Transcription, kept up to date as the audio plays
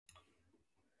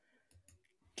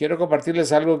Quiero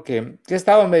compartirles algo que he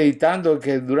estado meditando,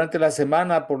 que durante la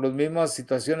semana, por las mismas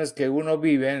situaciones que uno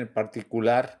vive en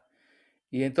particular,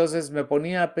 y entonces me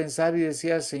ponía a pensar y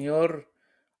decía, Señor,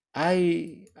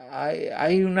 hay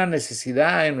una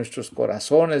necesidad en nuestros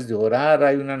corazones de orar,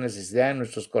 hay una necesidad en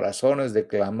nuestros corazones de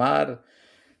clamar,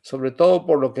 sobre todo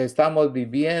por lo que estamos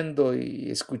viviendo y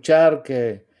escuchar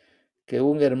que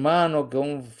un hermano, que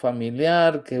un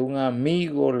familiar, que un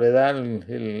amigo le da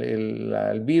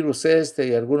el virus este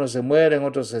y algunos se mueren,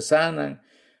 otros se sanan,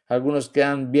 algunos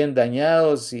quedan bien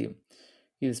dañados y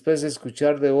después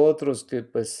escuchar de otros que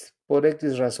pues por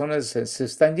X razones se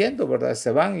están yendo, ¿verdad?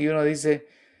 Se van y uno dice,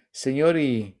 Señor,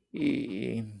 ¿y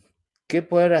qué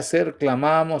poder hacer?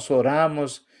 Clamamos,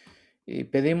 oramos y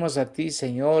pedimos a ti,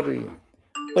 Señor, y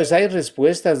pues hay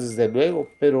respuestas desde luego,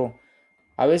 pero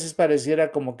a veces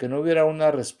pareciera como que no hubiera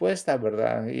una respuesta,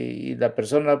 ¿verdad? Y la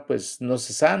persona pues no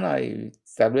se sana y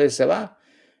tal vez se va.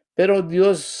 Pero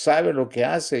Dios sabe lo que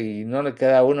hace y no le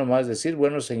queda a uno más decir,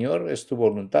 bueno, Señor, es tu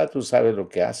voluntad, tú sabes lo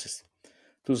que haces,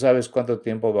 tú sabes cuánto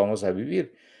tiempo vamos a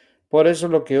vivir. Por eso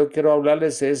lo que yo quiero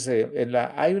hablarles es,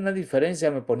 hay una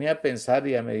diferencia, me ponía a pensar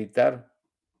y a meditar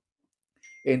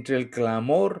entre el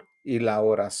clamor y la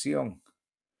oración.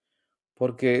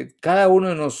 Porque cada uno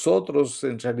de nosotros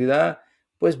en realidad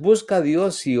pues busca a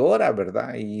Dios y ora,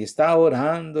 ¿verdad? Y está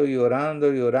orando y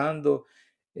orando y orando,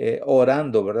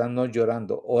 orando, ¿verdad? No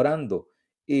llorando, orando.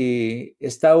 Y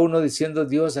está uno diciendo,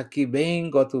 Dios, aquí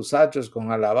vengo a tus atrios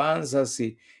con alabanzas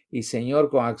y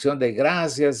Señor, con acción de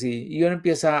gracias. Y uno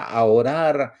empieza a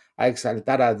orar, a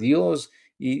exaltar a Dios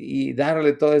y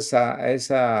darle toda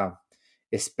esa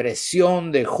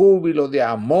expresión de júbilo, de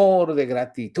amor, de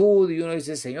gratitud, y uno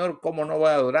dice, Señor, ¿cómo no voy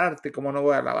a adorarte? ¿Cómo no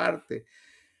voy a alabarte?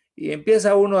 Y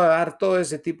empieza uno a dar todo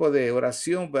ese tipo de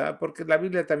oración, ¿verdad? Porque la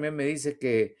Biblia también me dice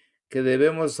que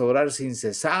debemos orar sin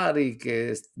cesar y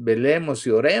que velemos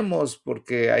y oremos,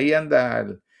 porque ahí anda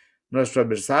nuestro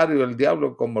adversario, el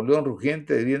diablo, como león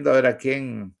rugiente, viendo a ver a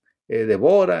quién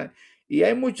devora. Y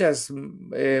hay muchas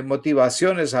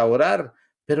motivaciones a orar,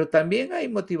 pero también hay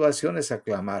motivaciones a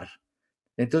clamar.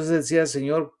 Entonces decía,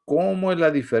 Señor, ¿cómo es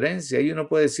la diferencia? Y uno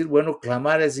puede decir, bueno,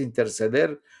 clamar es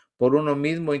interceder por uno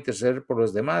mismo, interceder por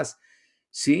los demás.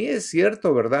 Sí, es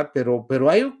cierto, ¿verdad? Pero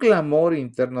hay un clamor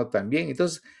interno también.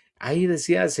 Entonces, ahí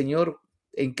decía, Señor,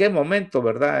 ¿en qué momento,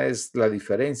 verdad? Es la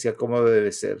diferencia, cómo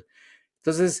debe ser.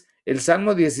 Entonces, el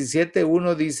Salmo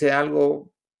 17:1 dice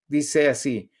algo, dice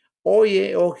así,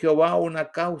 oye, oh Jehová, una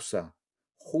causa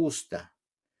justa,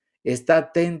 está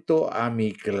atento a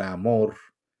mi clamor,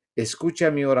 escucha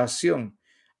mi oración.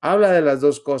 Habla de las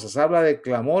dos cosas, habla de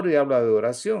clamor y habla de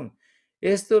oración.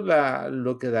 Esto es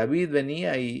lo que David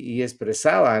venía y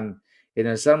expresaba en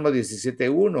el Salmo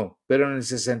 17:1, pero en el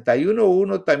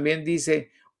 61:1 también dice,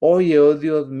 oye, oh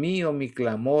Dios mío, mi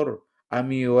clamor, a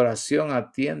mi oración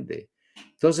atiende.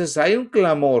 Entonces hay un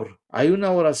clamor, hay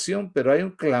una oración, pero hay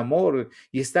un clamor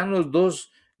y están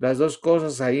las dos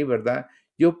cosas ahí, ¿verdad?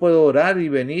 Yo puedo orar y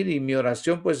venir y mi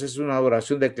oración pues es una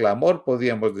oración de clamor,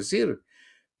 podríamos decir.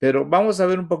 Pero vamos a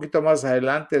ver un poquito más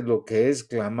adelante lo que es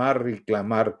clamar y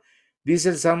clamar. Dice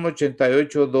el Salmo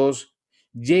 88:2,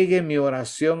 llegue mi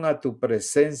oración a tu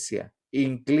presencia,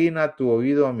 inclina tu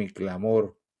oído a mi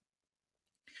clamor.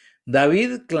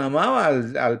 David clamaba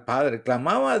al Padre,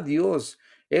 clamaba a Dios.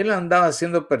 Él andaba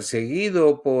siendo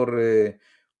perseguido por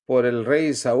el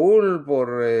rey Saúl,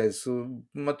 por un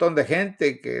montón de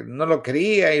gente que no lo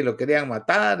quería y lo querían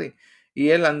matar.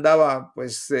 Y él andaba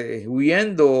pues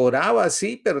huyendo, oraba,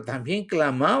 sí, pero también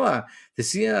clamaba.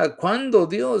 Decía, ¿cuándo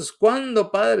Dios?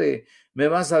 ¿Cuándo Padre me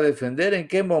vas a defender? ¿En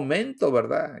qué momento,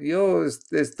 verdad? Yo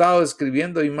he estado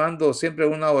escribiendo y mando siempre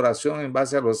una oración en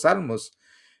base a los salmos.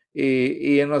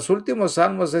 Y en los últimos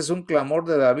salmos es un clamor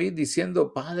de David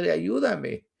diciendo, Padre,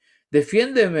 ayúdame,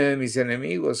 defiéndeme de mis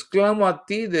enemigos, clamo a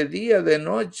ti de día, de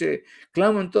noche,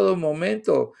 clamo en todo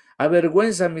momento,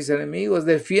 avergüenza a mis enemigos,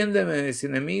 defiéndeme de mis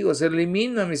enemigos,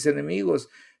 elimina a mis enemigos,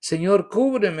 Señor,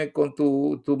 cúbreme con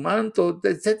tu manto,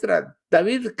 etcétera.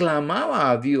 David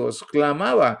clamaba a Dios,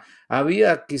 clamaba,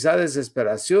 había quizá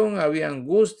desesperación, había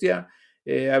angustia,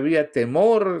 había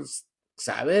temor,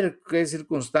 saber qué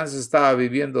circunstancias estaba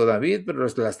viviendo David, pero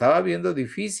la estaba viendo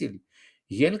difícil.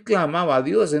 Y él clamaba a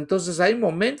Dios. Entonces hay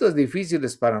momentos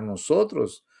difíciles para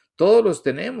nosotros. Todos los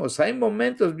tenemos. Hay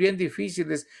momentos bien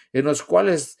difíciles en los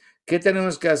cuales, ¿qué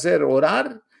tenemos que hacer?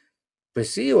 ¿Orar? Pues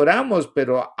sí, oramos,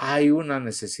 pero hay una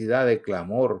necesidad de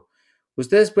clamor.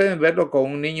 Ustedes pueden verlo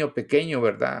con un niño pequeño,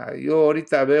 ¿verdad? Yo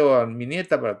ahorita veo a mi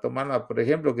nieta, para tomarla, por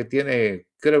ejemplo, que tiene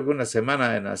creo que una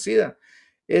semana de nacida.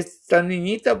 Esta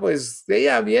niñita, pues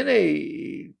ella viene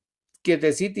y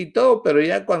quietecita y todo, pero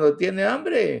ya cuando tiene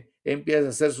hambre, empieza a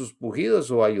hacer sus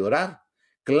pujidos o a llorar.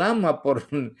 Clama por,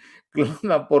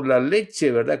 clama por la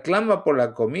leche, ¿verdad? Clama por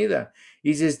la comida.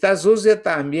 Y si está sucia,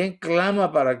 también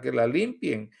clama para que la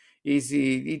limpien.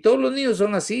 Y todos los niños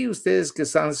son así, ustedes que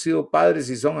han sido padres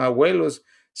y son abuelos,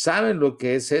 saben lo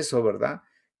que es eso, ¿verdad?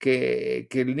 Que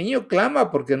el niño clama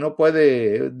porque no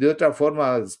puede de otra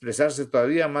forma expresarse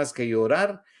todavía más que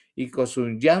llorar y con su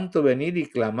llanto venir y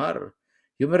clamar.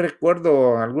 Yo me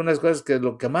recuerdo algunas cosas que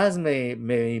lo que más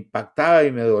me impactaba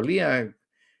y me dolía,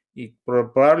 y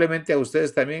probablemente a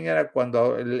ustedes también, era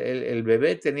cuando el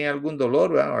bebé tenía algún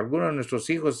dolor, ¿verdad? Algunos de nuestros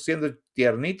hijos, siendo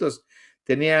tiernitos,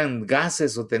 tenían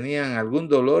gases o tenían algún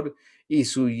dolor y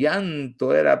su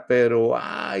llanto era, pero,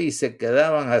 ay, se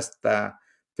quedaban hasta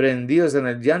prendidos en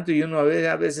el llanto y uno a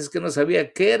veces que no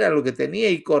sabía qué era lo que tenía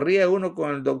y corría uno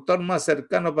con el doctor más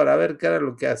cercano para ver qué era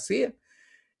lo que hacía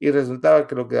y resultaba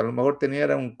que lo que a lo mejor tenía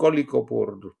era un cólico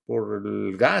por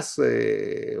el gas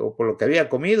o por lo que había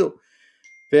comido.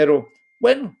 Pero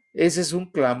bueno, ese es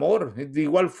un clamor. De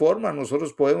igual forma,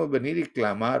 nosotros podemos venir y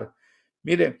clamar.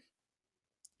 Mire,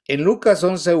 en Lucas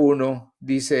 11:1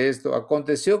 dice esto: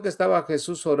 aconteció que estaba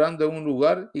Jesús orando en un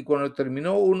lugar y cuando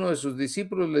terminó, uno de sus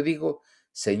discípulos le dijo: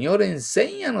 Señor,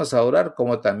 enséñanos a orar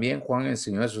como también Juan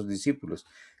enseñó a sus discípulos.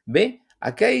 Ve,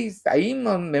 aquí ahí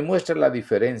me muestra la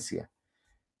diferencia.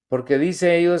 Porque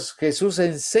dice ellos: Jesús,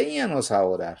 enséñanos a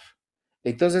orar.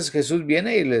 Entonces Jesús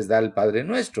viene y les da el Padre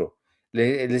Nuestro,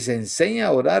 les enseña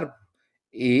a orar.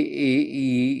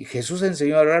 Y Jesús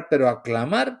enseñó a orar, pero a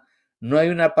clamar no hay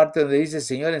una parte donde dice: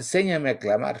 Señor, enséñame a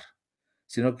clamar,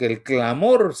 sino que el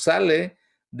clamor sale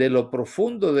de lo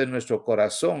profundo de nuestro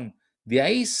corazón. De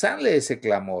ahí sale ese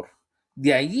clamor.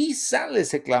 De ahí sale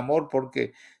ese clamor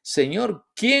porque, Señor,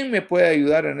 ¿quién me puede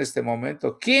ayudar en este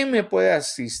momento? ¿Quién me puede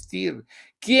asistir?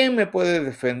 ¿Quién me puede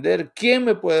defender? ¿Quién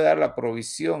me puede dar la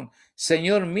provisión?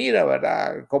 Señor, mira,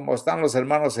 ¿verdad? Como están los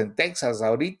hermanos en Texas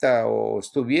ahorita o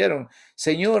estuvieron.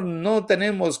 Señor, no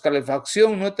tenemos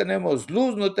calefacción, no tenemos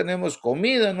luz, no tenemos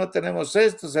comida, no tenemos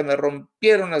esto, se me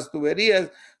rompieron las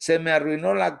tuberías, se me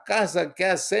arruinó la casa, ¿qué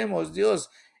hacemos, Dios?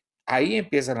 Ahí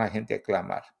empieza la gente a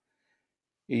clamar.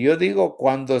 Y yo digo,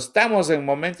 cuando estamos en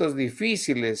momentos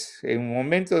difíciles, en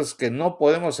momentos que no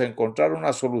podemos encontrar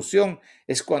una solución,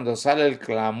 es cuando sale el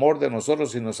clamor de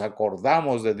nosotros y nos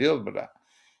acordamos de Dios, ¿verdad?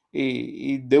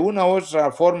 Y de una u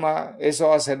otra forma,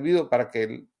 eso ha servido para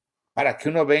que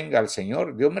uno venga al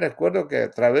Señor. Yo me recuerdo que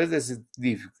a través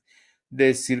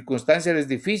de circunstancias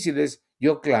difíciles,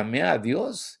 yo clamé a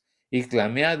Dios y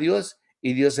clamé a Dios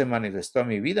y Dios se manifestó a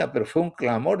mi vida, pero fue un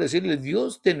clamor decirle: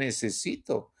 Dios, te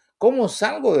necesito. ¿Cómo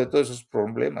salgo de todos esos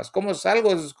problemas? ¿Cómo salgo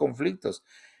de esos conflictos?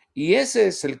 Y ese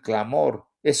es el clamor.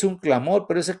 Es un clamor,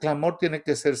 pero ese clamor tiene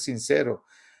que ser sincero.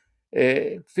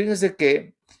 Fíjense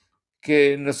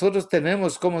que nosotros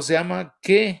tenemos, ¿cómo se llama?,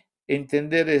 que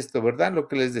entender esto, ¿verdad? Lo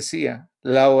que les decía,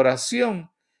 la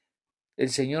oración, el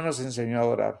Señor nos enseñó a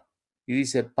orar. Y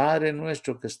dice: Padre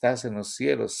nuestro que estás en los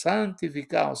cielos,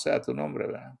 santificado sea tu nombre,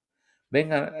 ¿verdad?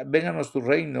 Vénganos tu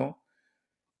reino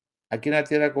aquí en la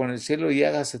tierra como en el cielo y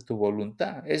hágase tu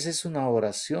voluntad. Esa es una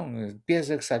oración.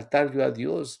 Empiezo a exaltar yo a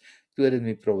Dios. Tú eres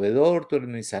mi proveedor, tú eres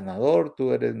mi sanador,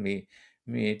 tú eres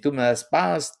tú me das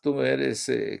paz, tú eres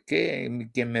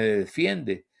quien me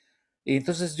defiende. Y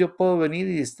entonces yo puedo venir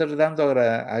y estar dando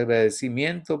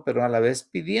agradecimiento, pero a la vez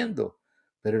pidiendo.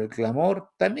 Pero el clamor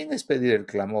también es pedir el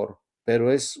clamor,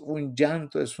 pero es un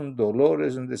llanto, es un dolor,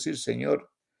 es un decir: Señor,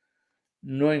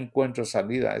 no encuentro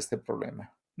salida a este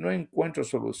problema, no encuentro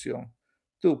solución.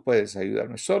 Tú puedes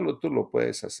ayudarme, solo tú lo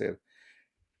puedes hacer.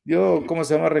 Yo, ¿cómo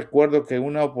se llama? Recuerdo que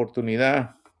una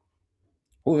oportunidad,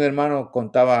 un hermano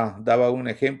daba un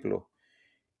ejemplo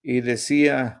y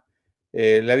decía,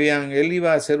 él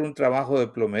iba a hacer un trabajo de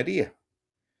plomería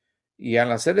y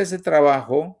al hacer ese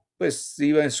trabajo, pues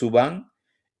iba en su van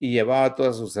y llevaba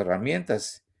todas sus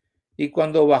herramientas. Y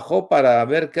cuando bajó para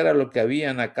ver qué era lo que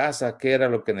había en la casa, qué era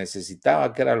lo que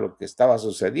necesitaba, qué era lo que estaba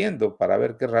sucediendo, para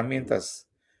ver qué herramientas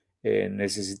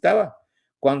necesitaba,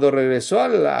 cuando regresó a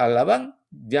la van,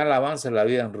 ya la van se la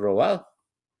habían robado.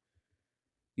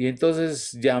 Y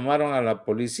entonces llamaron a la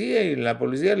policía y la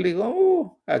policía le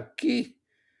dijo: aquí,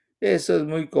 eso es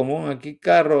muy común, aquí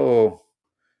carro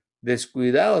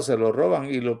descuidado se lo roban.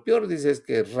 Y lo peor, dice, es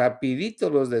que rapidito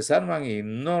los desarman y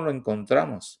no lo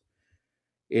encontramos.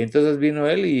 Y entonces vino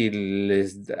él y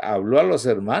les habló a los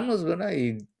hermanos, ¿verdad?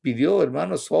 Y pidió: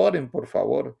 hermanos, oren, por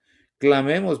favor.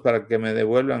 Clamemos para que me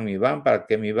devuelvan mi van, para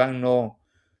que mi van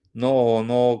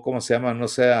 ¿cómo se llama? No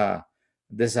sea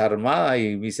desarmada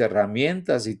y mis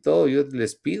herramientas y todo. Yo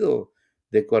les pido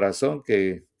de corazón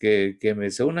que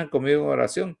se unan conmigo en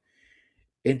oración.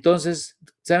 Entonces,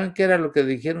 ¿saben qué era lo que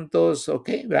dijeron todos? Ok,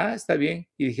 va, está bien.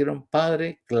 Y dijeron,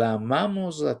 Padre,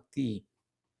 clamamos a ti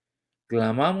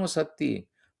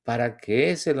para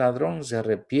que ese ladrón se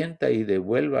arrepienta y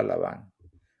devuelva la van.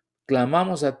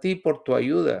 Clamamos a ti por tu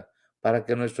ayuda para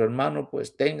que nuestro hermano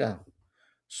pues tenga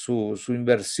su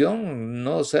inversión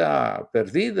no sea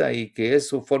perdida y que es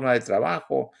su forma de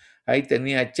trabajo. Ahí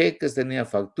tenía cheques, tenía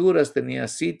facturas, tenía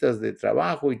citas de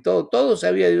trabajo y todo se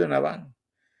había ido en la van.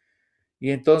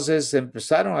 Y entonces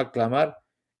empezaron a clamar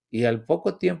y al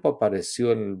poco tiempo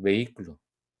apareció el vehículo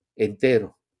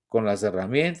entero, con las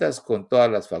herramientas, con todas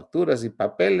las facturas y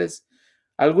papeles.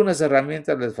 Algunas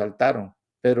herramientas les faltaron,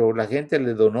 pero la gente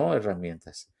le donó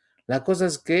herramientas. La cosa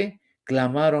es que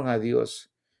clamaron a Dios.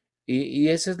 Y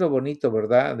eso es lo bonito,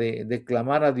 ¿verdad? De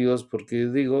clamar a Dios, porque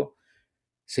yo digo,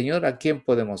 Señor, ¿a quién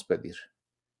podemos pedir?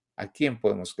 ¿A quién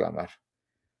podemos clamar?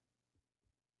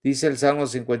 Dice el Salmo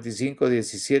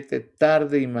 55:17,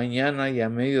 tarde y mañana y a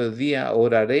mediodía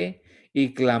oraré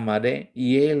y clamaré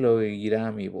y él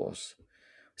oirá mi voz.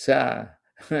 O sea,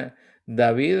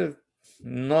 David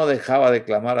no dejaba de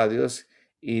clamar a Dios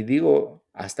y digo,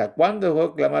 ¿hasta cuándo dejó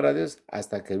de clamar a Dios?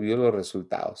 Hasta que vio los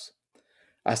resultados,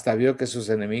 hasta vio que sus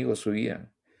enemigos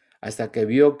huían, hasta que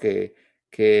vio que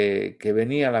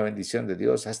venía la bendición de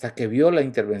Dios, hasta que vio la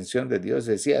intervención de Dios.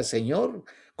 Decía, Señor,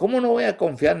 ¿cómo no voy a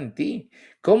confiar en ti?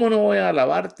 ¿Cómo no voy a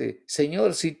alabarte?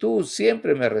 Señor, si tú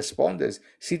siempre me respondes,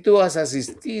 si tú has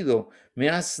asistido, me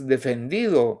has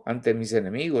defendido ante mis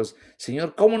enemigos,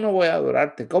 Señor, ¿cómo no voy a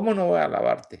adorarte? ¿Cómo no voy a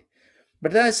alabarte?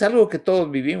 ¿Verdad? Es algo que todos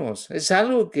vivimos, es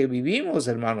algo que vivimos,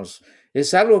 hermanos,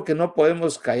 es algo que no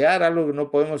podemos callar, algo que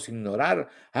no podemos ignorar,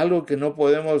 algo que no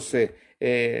podemos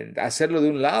hacerlo de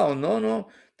un lado, no,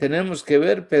 tenemos que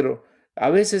ver, pero a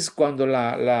veces cuando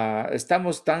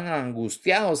estamos tan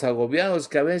angustiados, agobiados,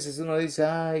 que a veces uno dice,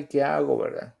 ay, ¿qué hago,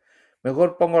 verdad?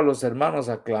 Mejor pongo a los hermanos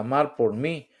a clamar por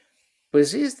mí.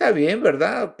 Pues sí, está bien,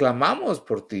 ¿verdad? Clamamos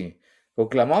por ti o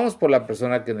clamamos por la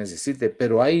persona que necesite,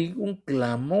 pero hay un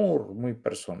clamor muy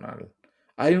personal.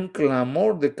 Hay un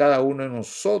clamor de cada uno de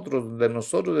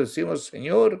nosotros decimos,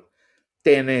 Señor,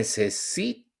 te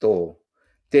necesito,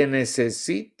 te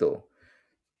necesito.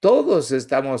 Todos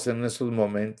estamos en esos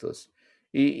momentos.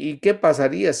 ¿Y qué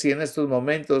pasaría si en estos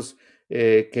momentos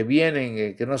que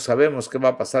vienen, que no sabemos qué va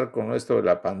a pasar con esto de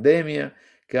la pandemia,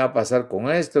 qué va a pasar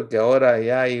con esto, que ahora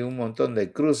ya hay un montón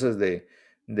de cruces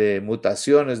de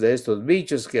mutaciones de estos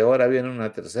bichos, que ahora viene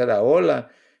una tercera ola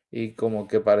y como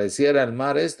que pareciera el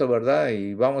mar esto, ¿verdad?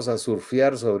 Y vamos a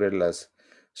surfear sobre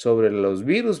los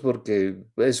virus porque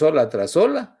es ola tras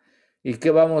ola. ¿Y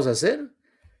qué vamos a hacer?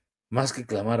 Más que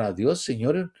clamar a Dios,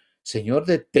 Señor, Señor,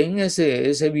 detén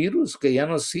ese virus, que ya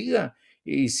no siga.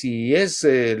 Y si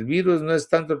el virus no es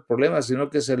tanto el problema, sino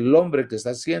que es el hombre que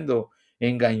está haciendo,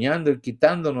 engañando y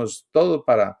quitándonos todo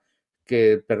para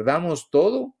que perdamos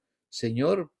todo,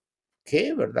 Señor,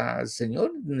 ¿qué, verdad?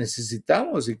 Señor,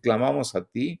 necesitamos y clamamos a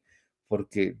ti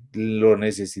porque lo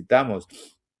necesitamos.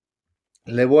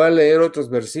 Le voy a leer otros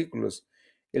versículos.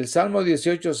 El Salmo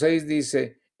 18:6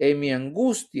 dice, en mi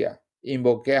angustia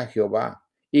invoqué a Jehová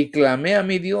y clamé a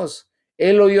mi Dios.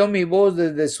 Él oyó mi voz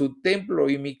desde su templo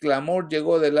y mi clamor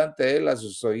llegó delante de él a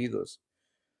sus oídos.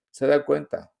 ¿Se da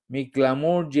cuenta? Mi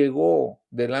clamor llegó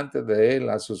delante de él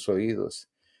a sus oídos.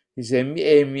 Dice,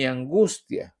 en mi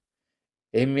angustia,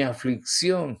 en mi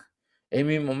aflicción, en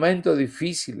mi momento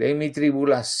difícil, en mi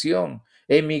tribulación,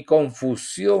 en mi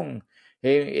confusión,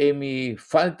 en mi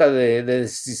falta de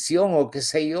decisión o qué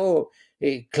sé yo,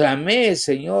 clamé,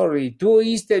 Señor, y tú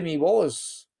oíste mi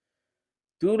voz,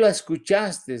 tú la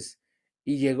escuchaste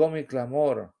y llegó mi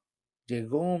clamor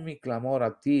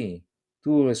a ti,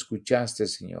 tú lo escuchaste,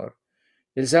 Señor.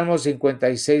 El Salmo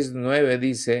 56:9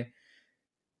 dice,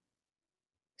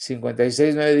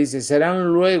 56:9 dice, serán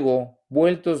luego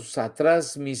vueltos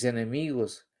atrás mis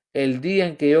enemigos. El día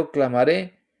en que yo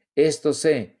clamaré, esto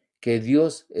sé, que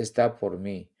Dios está por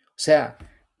mí. O sea,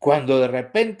 cuando de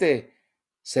repente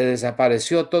se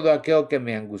desapareció todo aquello que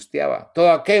me angustiaba,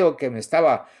 todo aquello que me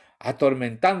estaba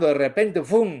atormentando, de repente,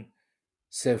 ¡fum!,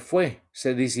 se fue,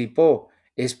 se disipó.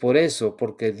 Es por eso,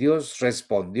 porque Dios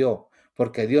respondió,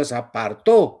 porque Dios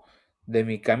apartó de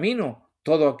mi camino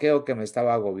todo aquello que me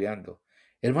estaba agobiando.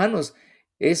 Hermanos,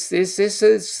 eso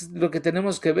es lo que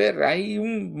tenemos que ver. Hay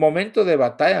un momento de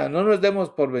batalla, no nos demos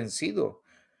por vencido.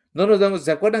 No nos demos,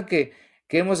 ¿se acuerdan que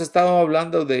que hemos estado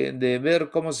hablando de ver,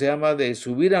 ¿cómo se llama?, de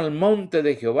subir al monte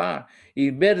de Jehová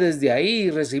y ver desde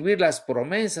ahí, recibir las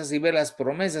promesas y ver las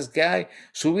promesas que hay,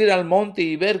 subir al monte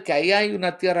y ver que ahí hay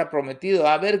una tierra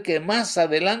prometida, a ver que más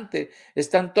adelante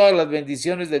están todas las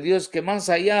bendiciones de Dios, que más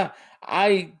allá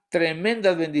hay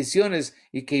tremendas bendiciones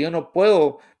y que yo no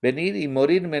puedo venir y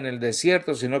morirme en el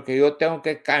desierto, sino que yo tengo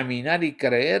que caminar y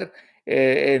creer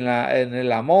en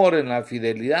el amor, en la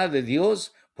fidelidad de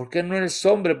Dios, porque no eres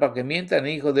hombre para que mienta,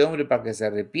 ni hijo de hombre para que se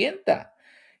arrepienta.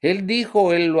 Él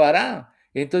dijo, Él lo hará.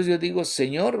 Entonces yo digo,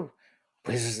 Señor,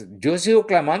 pues yo sigo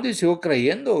clamando y sigo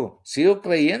creyendo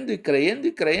y creyendo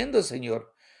y creyendo,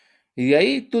 Señor. Y de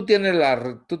ahí tú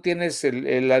tienes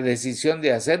la decisión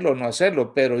de hacerlo o no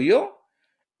hacerlo, pero yo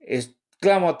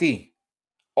clamo a ti,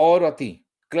 oro a ti,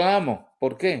 clamo.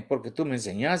 ¿Por qué? Porque tú me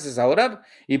enseñaste a orar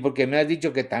y porque me has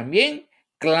dicho que también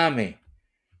clame,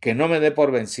 que no me dé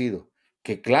por vencido,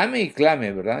 que clame y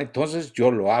clame, ¿verdad? Entonces yo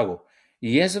lo hago.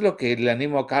 Y eso es lo que le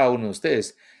animo a cada uno de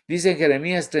ustedes. Dice en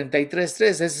Jeremías 33:3,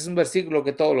 ese es un versículo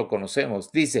que todos lo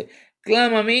conocemos. Dice,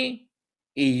 clama a mí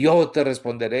y yo te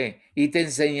responderé y te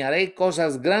enseñaré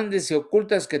cosas grandes y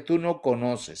ocultas que tú no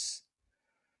conoces.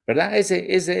 ¿Verdad?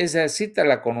 Esa cita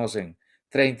la conocen.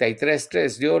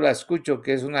 33:3. Yo la escucho,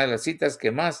 que es una de las citas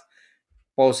que más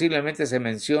posiblemente se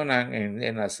mencionan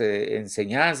en las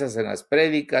enseñanzas, en las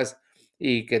prédicas,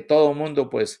 y que todo el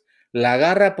mundo pues la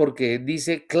agarra porque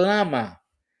dice, clama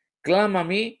a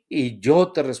mí y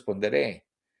yo te responderé.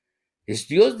 Es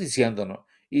Dios diciéndonos,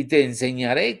 y te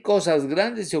enseñaré cosas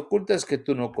grandes y ocultas que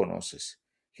tú no conoces.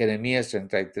 Jeremías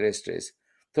 33:3.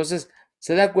 Entonces,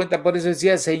 se da cuenta, por eso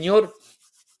decía, Señor,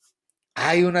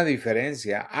 hay una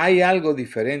diferencia, hay algo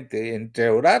diferente entre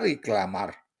orar y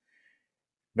clamar,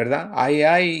 ¿verdad? Ahí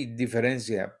hay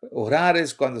diferencia. Orar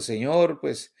es cuando, Señor,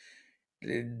 pues,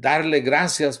 darle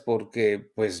gracias porque,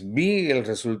 pues, vi el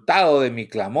resultado de mi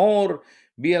clamor,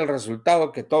 vi el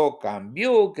resultado que todo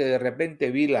cambió, que de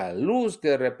repente vi la luz, que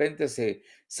de repente se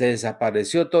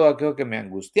desapareció todo aquello que me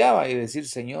angustiaba y decir,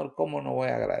 Señor, ¿cómo no voy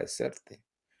a agradecerte?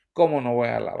 ¿Cómo no voy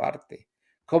a alabarte?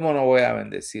 ¿Cómo no voy a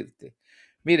bendecirte?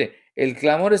 Mire, el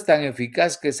clamor es tan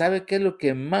eficaz que sabe qué es lo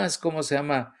que más, ¿cómo se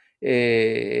llama?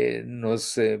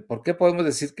 ¿Por qué podemos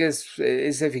decir que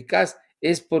es eficaz?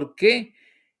 Es porque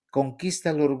conquista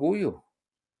el orgullo.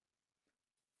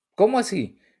 ¿Cómo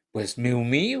así? Pues me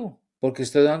humillo porque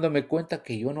estoy dándome cuenta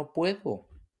que yo no puedo,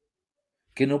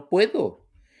 que no puedo.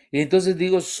 Y entonces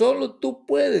digo, solo tú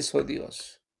puedes, oh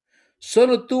Dios.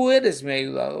 Solo tú eres mi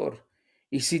ayudador.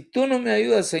 Y si tú no me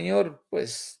ayudas, Señor,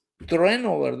 pues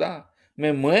trueno, ¿verdad?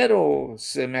 Me muero,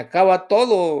 se me acaba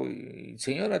todo. Y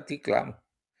Señor, a ti clamo.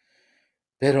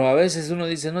 Pero a veces uno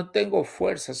dice, no tengo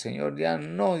fuerza, Señor, ya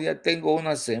no, ya tengo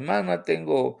una semana,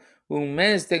 tengo un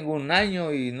mes, tengo un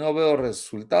año y no veo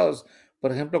resultados.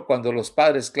 Por ejemplo, cuando los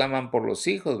padres claman por los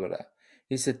hijos, ¿verdad?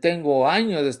 Dice, tengo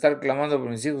años de estar clamando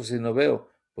por mis hijos y no veo.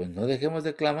 Pues no dejemos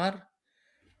de clamar.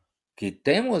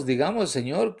 Quitemos, digamos,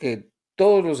 Señor, que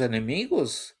todos los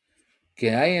enemigos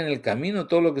que hay en el camino,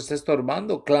 todo lo que está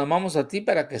estorbando, clamamos a ti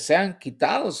para que sean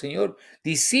quitados, Señor.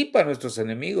 Disipa a nuestros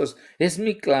enemigos. Es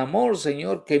mi clamor,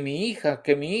 Señor, que mi hija,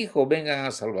 que mi hijo vengan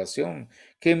a salvación,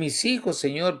 que mis hijos,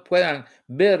 Señor, puedan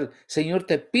ver. Señor,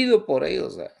 te pido por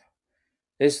ellos.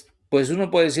 Pues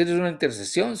uno puede decir, es una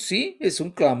intercesión, sí, es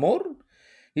un clamor.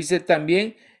 Dice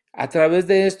también, a través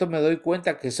de esto me doy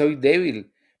cuenta que soy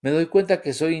débil, me doy cuenta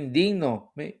que soy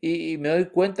indigno y me doy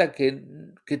cuenta que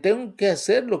tengo que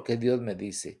hacer lo que Dios me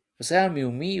dice. O sea, me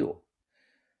humillo.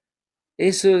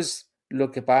 Eso es lo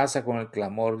que pasa con el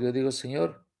clamor. Yo digo,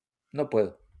 Señor, no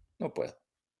puedo, no puedo.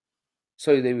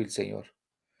 Soy débil, Señor,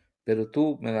 pero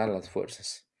tú me das las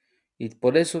fuerzas. Y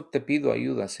por eso te pido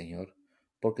ayuda, Señor,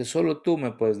 porque solo tú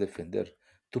me puedes defender.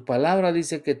 Tu palabra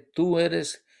dice que tú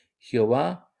eres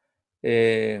Jehová,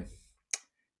 eh,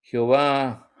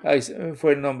 Jehová, ay, se me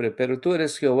fue el nombre, pero tú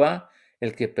eres Jehová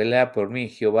el que pelea por mí,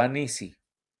 Jehová Nisi,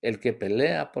 el que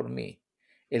pelea por mí,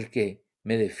 el que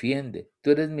me defiende.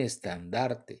 Tú eres mi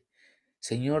estandarte.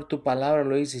 Señor, tu palabra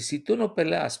lo dice. Si tú no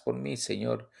peleas por mí,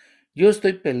 Señor, yo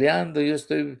estoy peleando, yo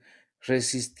estoy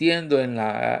resistiendo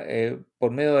por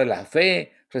medio de la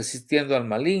fe, resistiendo al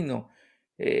maligno.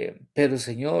 Pero,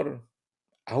 Señor,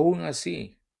 aún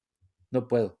así, no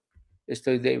puedo.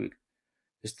 Estoy débil,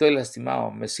 estoy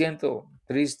lastimado, me siento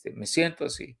triste, me siento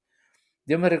así.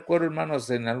 Yo me recuerdo, hermanos,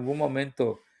 en algún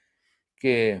momento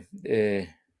que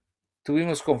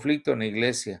tuvimos conflicto en la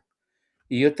iglesia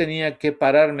y yo tenía que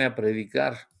pararme a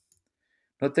predicar.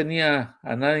 No tenía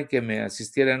a nadie que me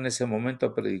asistiera en ese momento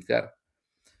a predicar.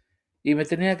 Y me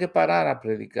tenía que parar a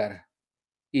predicar.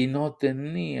 Y no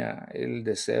tenía el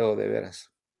deseo de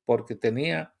veras, porque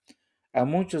tenía a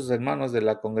muchos hermanos de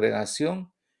la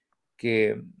congregación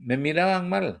que me miraban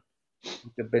mal,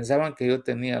 que pensaban que yo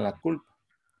tenía la culpa.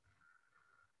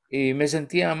 Y me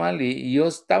sentía mal y yo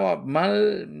estaba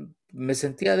mal, me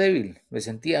sentía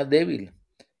débil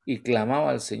y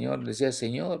clamaba al Señor, le decía,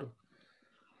 Señor,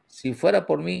 si fuera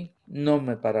por mí, no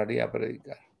me pararía a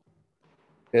predicar.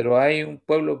 Pero hay un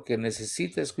pueblo que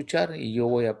necesita escuchar y yo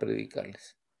voy a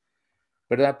predicarles,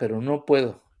 ¿verdad? Pero no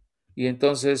puedo. Y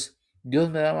entonces Dios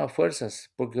me daba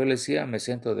fuerzas porque yo le decía, me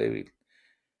siento débil,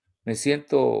 me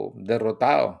siento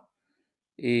derrotado.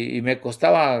 Y me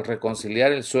costaba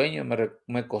reconciliar el sueño,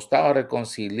 me costaba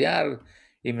reconciliar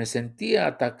y me sentía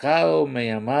atacado, me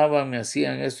llamaban, me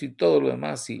hacían eso y todo lo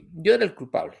demás. Y yo era el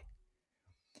culpable.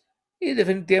 Y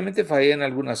definitivamente fallé en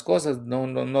algunas cosas, no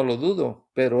lo dudo,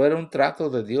 pero era un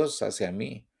trato de Dios hacia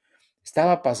mí.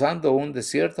 Estaba pasando un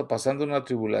desierto, pasando una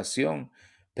tribulación,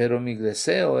 pero mi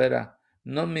deseo era,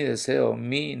 no mi deseo,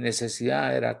 mi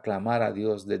necesidad era clamar a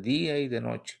Dios de día y de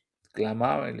noche.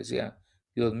 Clamaba y le decía,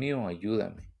 Dios mío,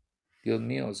 ayúdame. Dios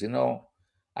mío, si no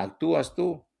actúas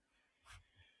tú,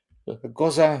 la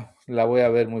cosa la voy a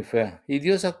ver muy fea. Y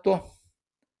Dios actuó.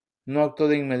 No actuó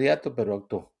de inmediato, pero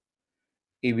actuó.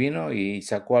 Y vino y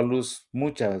sacó a luz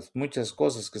muchas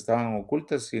cosas que estaban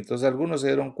ocultas. Y entonces algunos se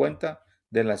dieron cuenta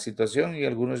de la situación y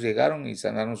algunos llegaron y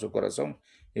sanaron su corazón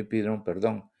y pidieron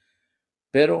perdón.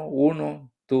 Pero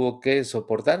uno tuvo que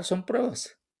soportar, son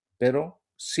pruebas, pero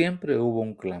siempre hubo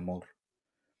un clamor.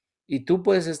 Y tú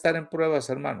puedes estar en pruebas,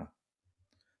 hermano.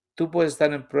 Tú puedes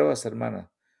estar en pruebas,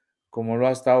 hermana, como lo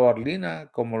ha estado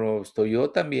Arlina, como lo estoy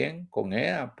yo también con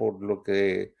ella, por lo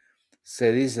que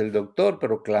se dice el doctor,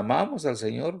 pero clamamos al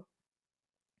Señor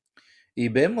y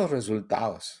vemos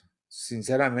resultados.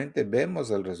 Sinceramente, vemos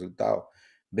el resultado.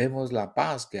 Vemos la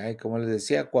paz que hay. Como les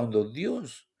decía, cuando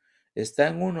Dios está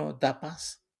en uno, da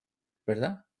paz,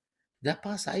 ¿verdad? Da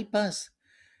paz, hay paz.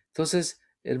 Entonces,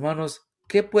 hermanos,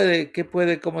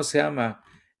 cómo se llama,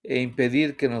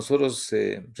 impedir que nosotros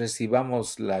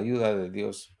recibamos la ayuda de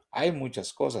Dios? Hay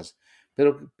muchas cosas,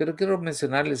 pero quiero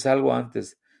mencionarles algo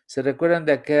antes. ¿Se recuerdan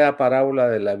de aquella parábola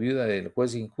de la viuda del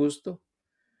juez injusto?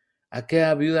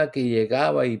 Aquella viuda que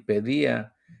llegaba y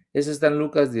pedía, eso está en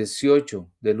Lucas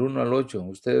 18, del 1 al 8,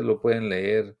 ustedes lo pueden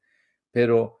leer,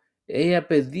 pero ella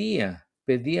pedía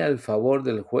el favor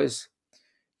del juez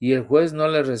y el juez no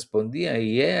le respondía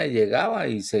y ella llegaba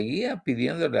y seguía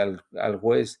pidiéndole al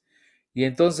juez. Y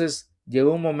entonces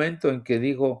llegó un momento en que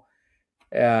dijo,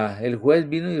 el juez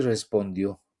vino y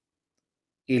respondió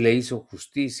y le hizo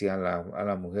justicia a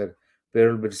la mujer.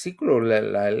 Pero el versículo,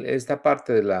 esta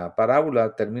parte de la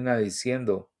parábola termina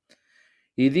diciendo,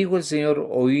 y dijo el Señor,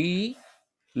 oí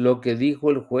lo que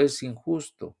dijo el juez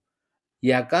injusto.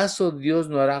 ¿Y acaso Dios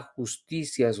no hará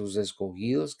justicia a sus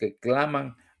escogidos que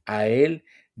claman a Él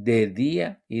de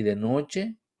día y de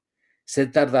noche? ¿Se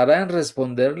tardará en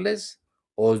responderles?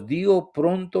 Os digo,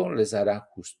 pronto les hará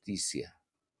justicia.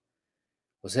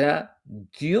 O sea,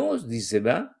 Dios dice,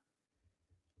 ¿verdad?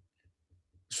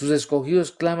 Sus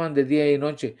escogidos claman de día y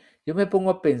noche. Yo me pongo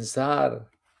a pensar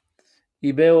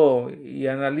y veo y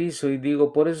analizo y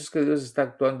digo, por eso es que Dios está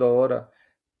actuando ahora.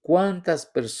 ¿Cuántas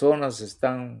personas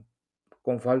están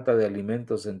con falta de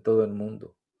alimentos en todo el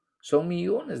mundo? Son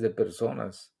millones de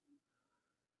personas.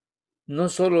 No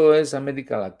solo es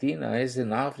América Latina, es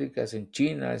en África, es en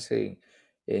China, es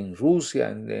en Rusia,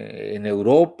 en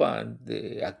Europa,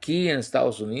 aquí en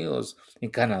Estados Unidos, en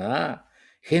Canadá,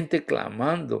 gente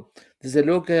clamando. Desde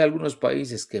luego que hay algunos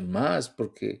países que más,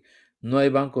 porque no hay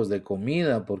bancos de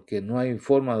comida, porque no hay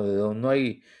no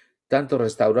hay tanto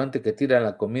restaurante que tira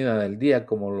la comida del día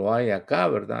como lo hay acá,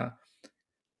 ¿verdad?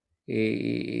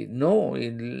 No,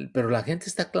 pero la gente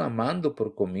está clamando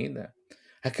por comida.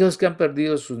 Aquellos que han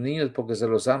perdido sus niños porque se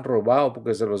los han robado,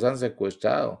 porque se los han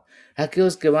secuestrado.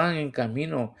 Aquellos que van en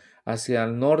camino hacia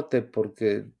el norte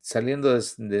porque saliendo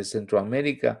de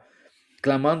Centroamérica,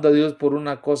 clamando a Dios por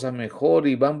una cosa mejor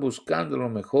y van buscando lo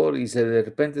mejor y de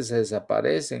repente se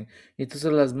desaparecen.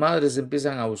 Entonces las madres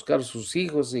empiezan a buscar sus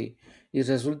hijos y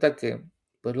resulta que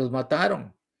pues los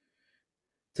mataron.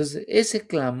 Entonces, ese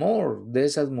clamor de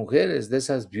esas mujeres, de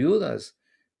esas viudas,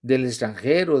 del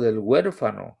extranjero, del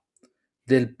huérfano,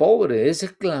 del pobre,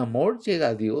 ese clamor llega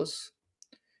a Dios.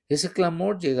 Ese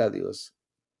clamor llega a Dios.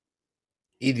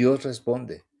 Y Dios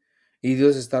responde. Y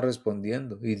Dios está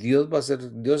respondiendo. Y Dios va a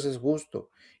ser, Dios es justo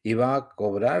y va a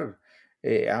cobrar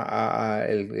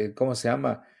 ¿cómo se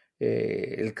llama?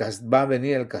 Va a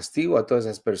venir el castigo a todas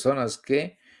esas personas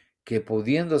que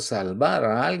pudiendo salvar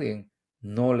a alguien,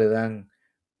 no le dan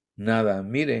nada.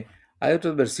 Mire, hay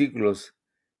otros versículos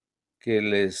que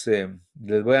les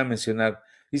voy a mencionar.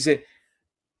 Dice,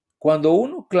 cuando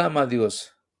uno clama a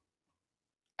Dios,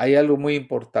 hay algo muy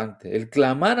importante. El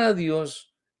clamar a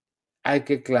Dios, hay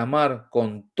que clamar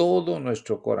con todo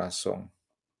nuestro corazón.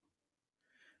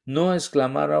 No es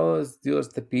clamar, oh Dios,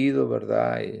 te pido,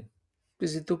 ¿verdad?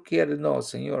 Pues si tú quieres, no,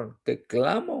 Señor, te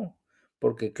clamo,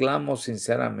 porque clamo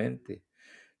sinceramente.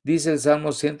 Dice el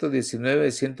Salmo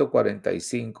 119,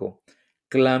 145,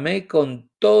 clamé con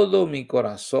todo mi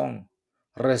corazón,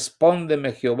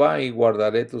 respóndeme Jehová y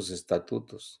guardaré tus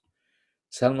estatutos.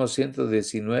 Salmo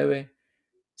 119,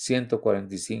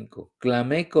 145,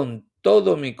 clamé con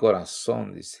todo mi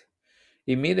corazón, dice.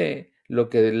 Y mire lo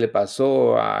que le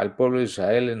pasó al pueblo de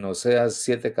Israel en Oseas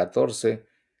 7:14.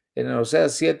 En el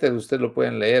Oseas 7 ustedes lo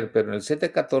pueden leer, pero en el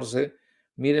 7:14,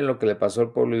 miren lo que le pasó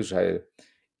al pueblo de Israel.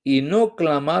 Y no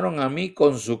clamaron a mí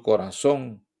con su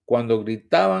corazón cuando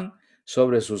gritaban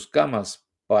sobre sus camas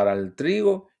para el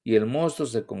trigo y el mosto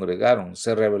se congregaron,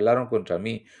 se rebelaron contra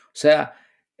mí. O sea,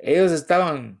 ellos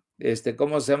estaban,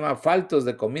 ¿cómo se llama? Faltos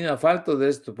de comida, faltos de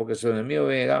esto, porque su enemigo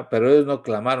llega, pero ellos no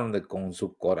clamaron con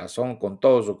su corazón, con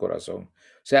todo su corazón. O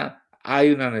sea,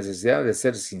 hay una necesidad de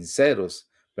ser sinceros,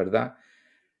 ¿verdad?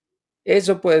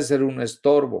 Eso puede ser un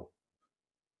estorbo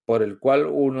por el cual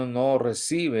uno no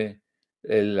recibe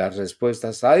las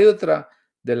respuestas. Hay otra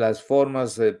de las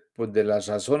formas, pues, de las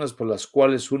razones por las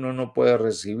cuales uno no puede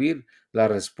recibir las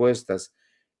respuestas,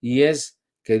 y es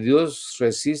que Dios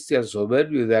resiste al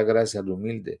soberbio y da gracia al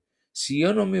humilde. Si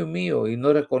yo no me humillo y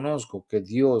no reconozco que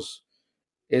Dios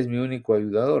es mi único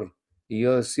ayudador y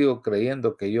yo sigo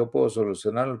creyendo que yo puedo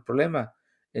solucionar el problema,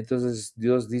 entonces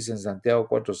Dios dice en Santiago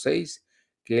 4:6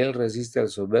 que Él resiste al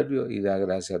soberbio y da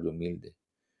gracia al humilde.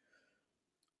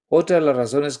 Otra de las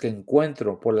razones que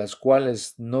encuentro por las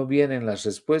cuales no vienen las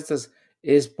respuestas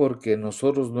es porque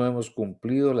nosotros no hemos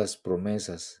cumplido las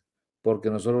promesas, porque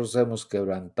nosotros hemos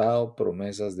quebrantado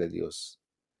promesas de Dios.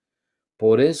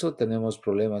 Por eso tenemos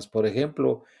problemas. Por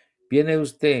ejemplo, viene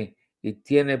usted y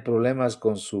tiene problemas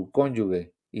con su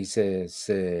cónyuge y se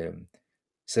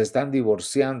están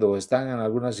divorciando o están en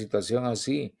alguna situación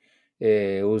así.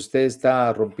 Usted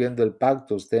está rompiendo el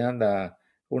pacto, usted anda,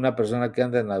 una persona que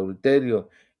anda en adulterio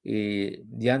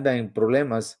y anda en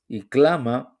problemas y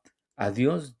clama a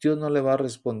Dios, Dios no le va a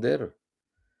responder,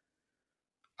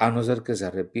 a no ser que se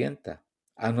arrepienta,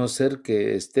 a no ser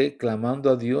que esté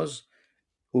clamando a Dios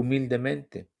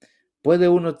humildemente. Puede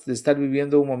uno estar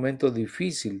viviendo un momento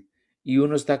difícil y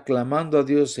uno está clamando a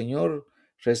Dios, Señor,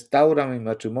 restaura mi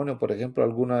matrimonio. Por ejemplo,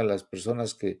 alguna de las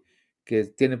personas que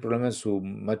tiene problemas en su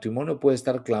matrimonio puede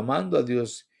estar clamando a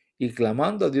Dios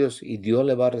y Dios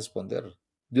le va a responder.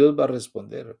 Dios va a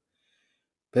responder.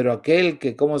 Pero aquel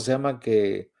que, ¿cómo se llama?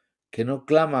 Que no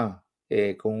clama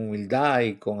con humildad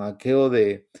y con aquello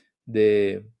de,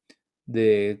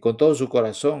 con todo su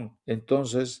corazón,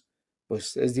 entonces,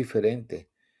 pues es diferente.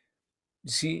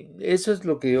 Sí, eso es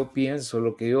lo que yo pienso,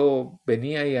 lo que yo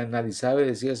venía y analizaba y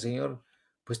decía, Señor,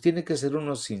 pues tiene que ser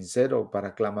uno sincero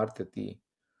para clamarte a ti.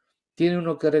 Tiene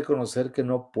uno que reconocer que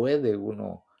no puede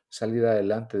uno salir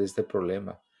adelante de este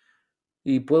problema.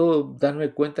 Y puedo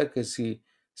darme cuenta que si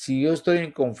yo estoy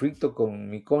en conflicto con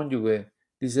mi cónyuge,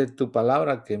 dice tu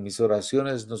palabra que mis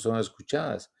oraciones no son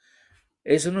escuchadas.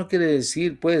 Eso no quiere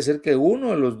decir, puede ser que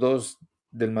uno de los dos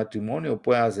del matrimonio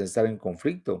pueda estar en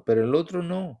conflicto, pero el otro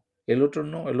no, el otro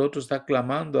no, el otro está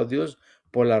clamando a Dios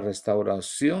por la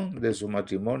restauración de su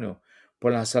matrimonio,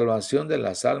 por la salvación de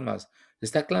las almas,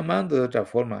 está clamando de otra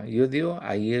forma. Y yo digo,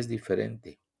 ahí es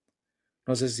diferente.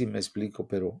 No sé si me explico,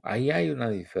 pero ahí hay una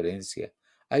diferencia.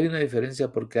 Hay una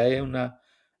diferencia porque hay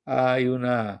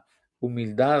una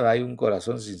humildad, hay un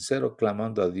corazón sincero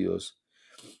clamando a Dios.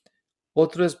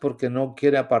 Otro es porque no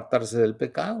quiere apartarse del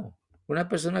pecado. Una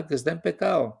persona que está en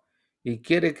pecado y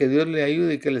quiere que Dios le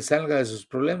ayude y que le salga de sus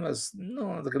problemas,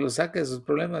 no, que lo saque de sus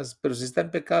problemas, pero si está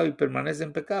en pecado y permanece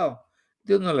en pecado,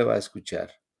 Dios no le va a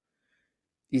escuchar.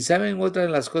 Y saben, otra de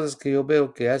las cosas que yo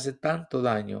veo que hace tanto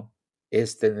daño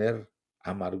es tener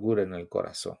amargura en el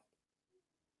corazón.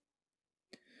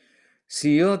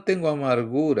 Si yo tengo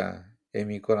amargura en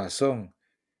mi corazón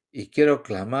y quiero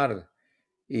clamar,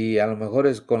 y a lo mejor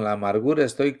es con la amargura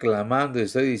estoy clamando y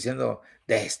estoy diciendo,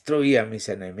 destruye a mis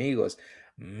enemigos,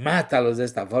 mátalos de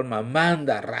esta forma,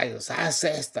 manda rayos, haz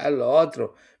esto, haz lo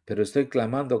otro, pero estoy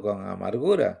clamando con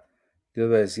amargura.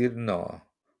 Dios va a decir, no,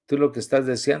 tú lo que estás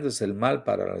deseando es el mal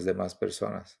para las demás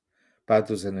personas, para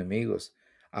tus enemigos.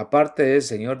 Aparte es,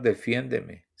 Señor,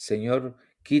 defiéndeme, Señor,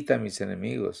 quita a mis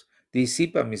enemigos,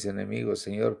 disipa a mis enemigos,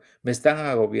 Señor, me están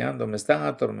agobiando, me están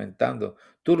atormentando,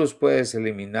 tú los puedes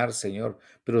eliminar, Señor,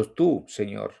 pero tú,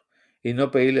 Señor, y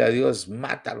no pedirle a Dios,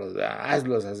 mátalos,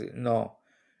 hazlos así. No,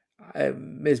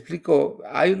 me explico,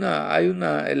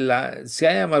 si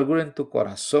hay amargura en tu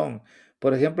corazón,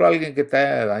 Por ejemplo, alguien que te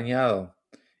haya dañado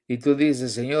y tú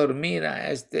dices: "Señor, mira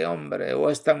a este hombre o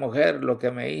esta mujer lo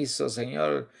que me hizo,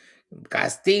 Señor,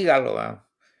 castígalo",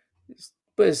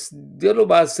 pues Dios lo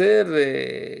va a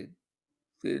hacer,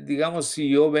 digamos, si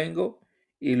yo vengo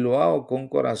y lo hago con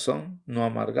corazón no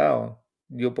amargado,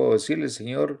 yo puedo decirle: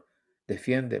 "Señor,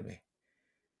 defiéndeme",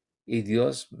 y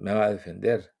Dios me va a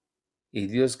defender. Y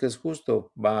Dios, que es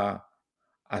justo, va a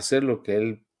hacer lo que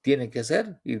Él tiene que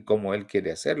hacer y como Él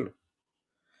quiere hacerlo.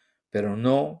 Pero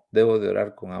no debo de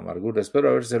orar con amargura. Espero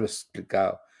habérselo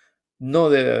explicado. No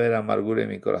debe haber amargura en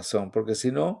mi corazón, porque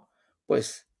si no,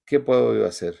 pues, ¿qué puedo yo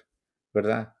hacer?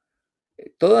 ¿Verdad?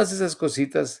 Todas esas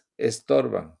cositas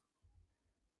estorban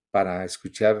para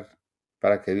escuchar,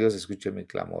 para que Dios escuche mi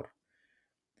clamor.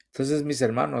 Entonces, mis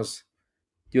hermanos,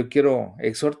 yo quiero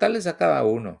exhortarles a cada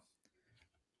uno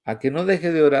a que no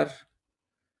deje de orar,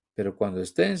 pero cuando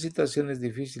esté en situaciones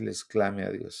difíciles, clame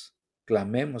a Dios.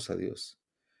 Clamemos a Dios.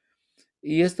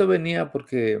 Y esto venía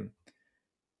porque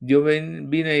yo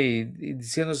vine y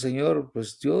diciendo: "Señor,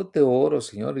 pues yo te oro,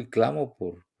 Señor, y clamo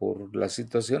por las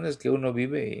situaciones que uno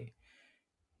vive",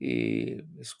 y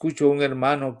escucho a un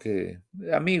hermano que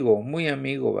amigo, muy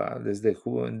amigo, ¿va? Desde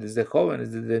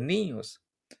jóvenes, desde niños.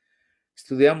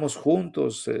 Estudiamos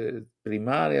juntos,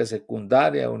 primaria,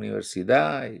 secundaria,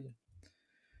 universidad,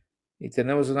 y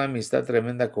tenemos una amistad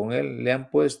tremenda con él. Le han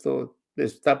puesto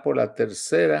está por la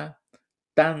tercera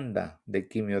tanda de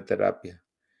quimioterapia.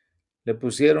 Le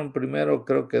pusieron primero,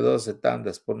 creo que 12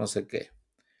 tandas por no sé qué.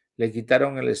 Le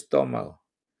quitaron el estómago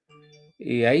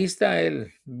y ahí está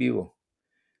él vivo.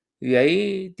 Y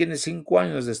ahí tiene 5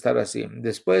 años de estar así.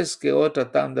 Después que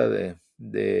otra tanda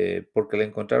porque le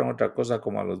encontraron otra cosa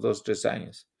como a los 2 3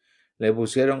 años. Le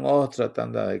pusieron otra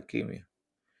tanda de quimio.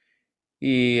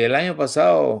 Y el año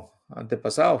pasado,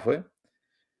 antepasado fue,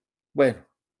 bueno,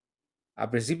 a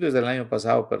principios del año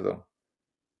pasado, perdón,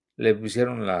 le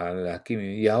pusieron la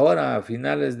quimio. Y ahora, a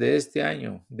finales de este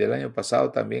año, del año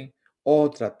pasado también,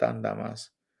 otra tanda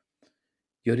más.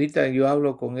 Y ahorita yo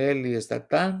hablo con él y está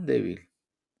tan débil.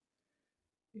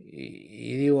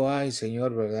 Y digo: "Ay,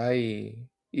 Señor", ¿verdad? Y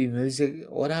me dice: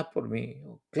 "Ora por mí,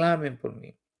 clamen por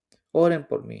mí, oren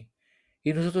por mí".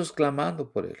 Y nosotros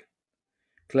clamando por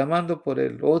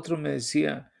él. Otro me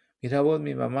decía: "Mira vos,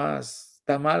 mi mamá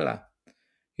está mala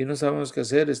y no sabemos qué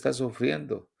hacer, está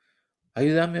sufriendo.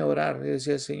 Ayúdame a orar". Y yo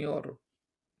decía: "Señor,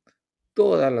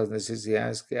 todas las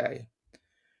necesidades que hay".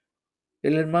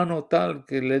 El hermano tal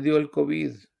que le dio el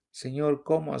COVID, Señor,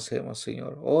 ¿cómo hacemos,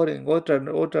 Señor? Oren,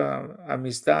 otra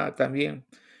amistad también.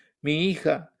 Mi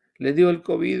hija le dio el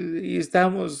COVID y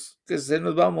estamos que se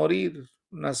nos va a morir,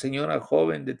 una señora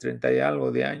joven de 30 y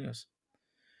algo de años,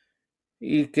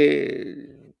 y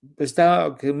que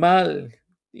estaba que mal,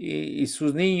 y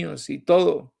sus niños y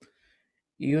todo.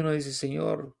 Y uno dice: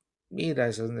 "Señor, mira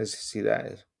esas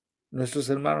necesidades". Nuestros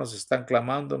hermanos están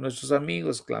clamando, nuestros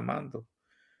amigos clamando.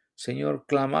 Señor,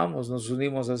 clamamos, nos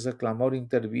unimos a ese clamor,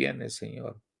 interviene,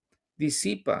 Señor.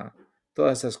 Disipa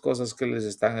todas esas cosas que les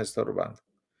están estorbando.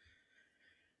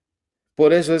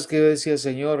 Por eso es que yo decía: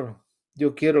 "Señor,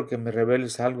 yo quiero que me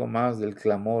reveles algo más del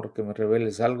clamor, que me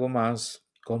reveles algo más,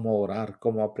 cómo orar,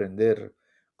 cómo aprender,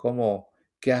 cómo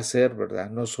qué hacer", ¿verdad?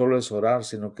 No solo es orar,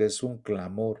 sino que es un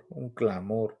clamor, un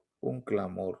clamor, un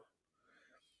clamor.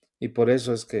 Y por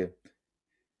eso es que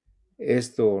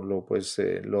esto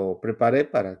lo preparé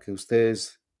para que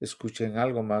ustedes escuchen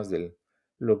algo más de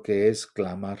lo que es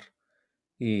clamar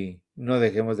y no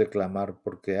dejemos de clamar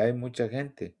porque hay mucha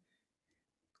gente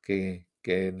que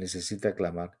necesita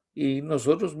clamar y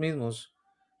nosotros mismos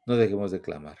no dejemos de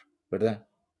clamar, ¿verdad?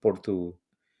 Por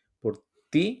por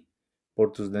ti,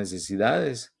 por tus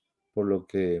necesidades, por lo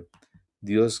que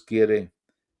Dios quiere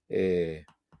eh,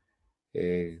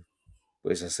 eh,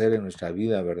 pues hacer en nuestra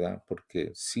vida, ¿verdad?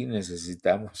 Porque sí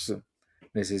necesitamos,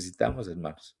 necesitamos,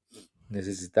 hermanos,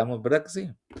 necesitamos, ¿verdad que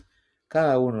sí?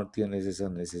 Cada uno tiene esa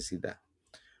necesidad.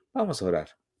 Vamos a orar.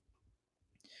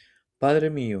 Padre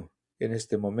mío, en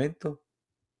este momento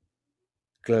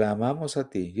clamamos a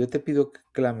ti. Yo te pido que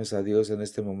clames a Dios en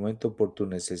este momento por tu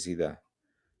necesidad.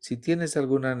 Si tienes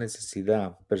alguna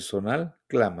necesidad personal,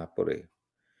 clama por ello.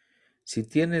 Si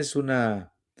tienes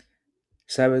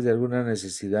sabes de alguna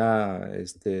necesidad,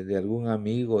 de algún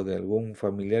amigo, de algún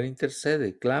familiar,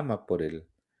 intercede, clama por él.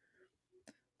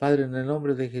 Padre, en el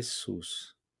nombre de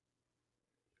Jesús,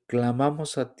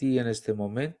 clamamos a ti en este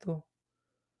momento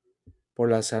por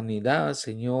la sanidad,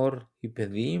 Señor, y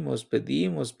pedimos,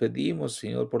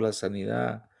 Señor, por la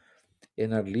sanidad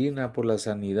en Arlina, por la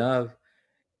sanidad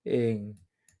en,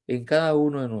 en cada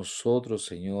uno de nosotros,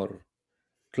 Señor.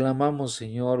 Clamamos,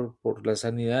 Señor, por las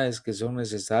sanidades que son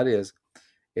necesarias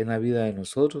en la vida de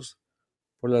nosotros,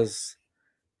 por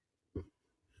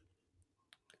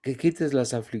que quites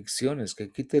las aflicciones,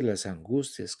 que quites las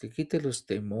angustias, que quites los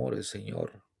temores,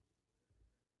 Señor.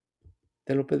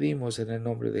 Te lo pedimos en el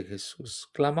nombre de Jesús.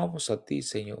 Clamamos a ti,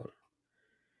 Señor.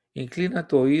 Inclina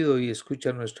tu oído y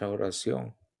escucha nuestra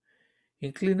oración.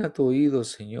 Inclina tu oído,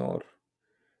 Señor.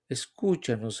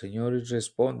 Escúchanos, Señor, y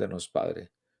respóndenos,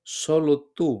 Padre.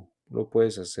 Solo tú lo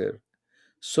puedes hacer.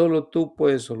 Solo tú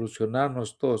puedes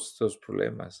solucionarnos todos estos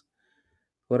problemas.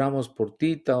 Oramos por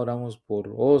Tita, oramos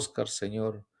por Oscar,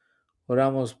 Señor.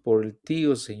 Oramos por el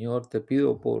tío, Señor. Te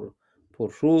pido por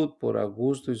Ruth, por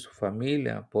Augusto y su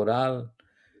familia, por Al.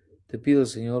 Te pido,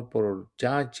 Señor, por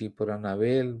Chachi, por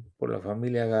Anabel, por la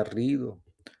familia Garrido,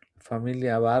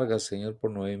 familia Vargas, Señor,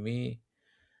 por Noemí,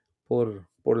 por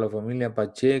la familia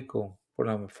Pacheco, por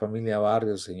la familia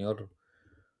Vargas, Señor,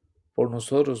 por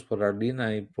nosotros, por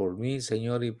Arlina y por mí,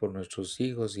 Señor, y por nuestros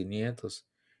hijos y nietos.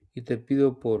 Y te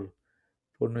pido por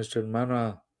nuestra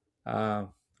hermana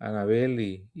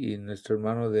Anabel y nuestro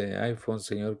hermano de iPhone,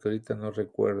 Señor, que ahorita no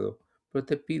recuerdo, pero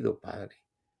te pido, Padre,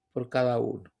 por cada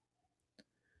uno.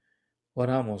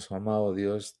 Oramos, amado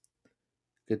Dios,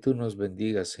 que tú nos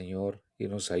bendigas, Señor, y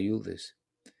nos ayudes.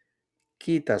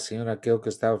 Quita, Señor, aquello que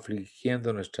está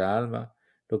afligiendo nuestra alma,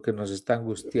 lo que nos está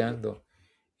angustiando,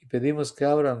 y pedimos que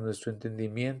abra nuestro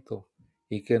entendimiento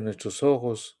y que nuestros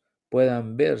ojos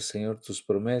puedan ver, Señor, tus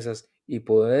promesas y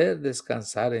poder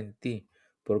descansar en ti,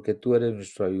 porque tú eres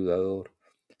nuestro ayudador.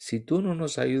 Si tú no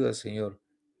nos ayudas, Señor,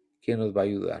 ¿quién nos va a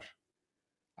ayudar?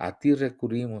 A ti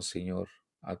recurrimos, Señor,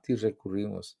 a ti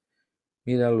recurrimos.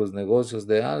 Mira los negocios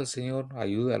de Al, Señor,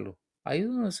 ayúdalo.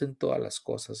 Ayúdanos en todas las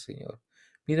cosas, Señor.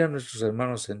 Mira a nuestros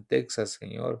hermanos en Texas,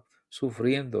 Señor,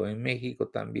 sufriendo, en México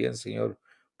también, Señor,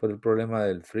 por el problema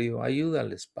del frío.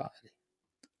 Ayúdales, Padre.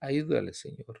 Ayúdales,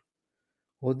 Señor.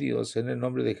 Oh Dios, en el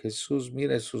nombre de Jesús,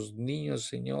 mira a esos niños,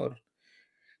 Señor.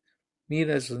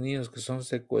 Mira a esos niños que son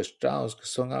secuestrados, que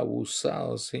son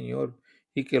abusados, Señor,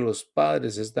 y que los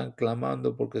padres están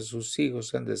clamando porque sus hijos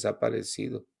se han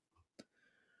desaparecido.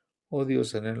 Oh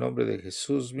Dios, en el nombre de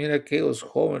Jesús, mira aquellos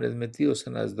jóvenes metidos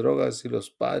en las drogas y los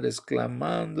padres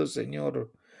clamando,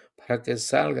 Señor, para que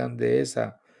salgan de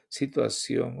esa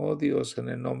situación. Oh Dios, en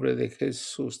el nombre de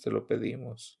Jesús te lo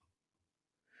pedimos.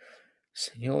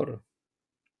 Señor,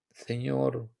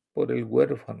 Señor, por el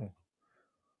huérfano,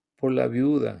 por la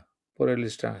viuda, por el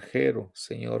extranjero,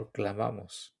 Señor,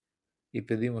 clamamos y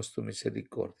pedimos tu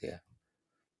misericordia.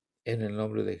 En el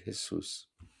nombre de Jesús.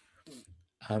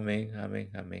 Amén, amén,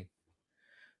 amén.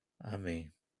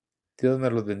 Amén. Dios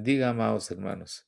me los bendiga, amados hermanos.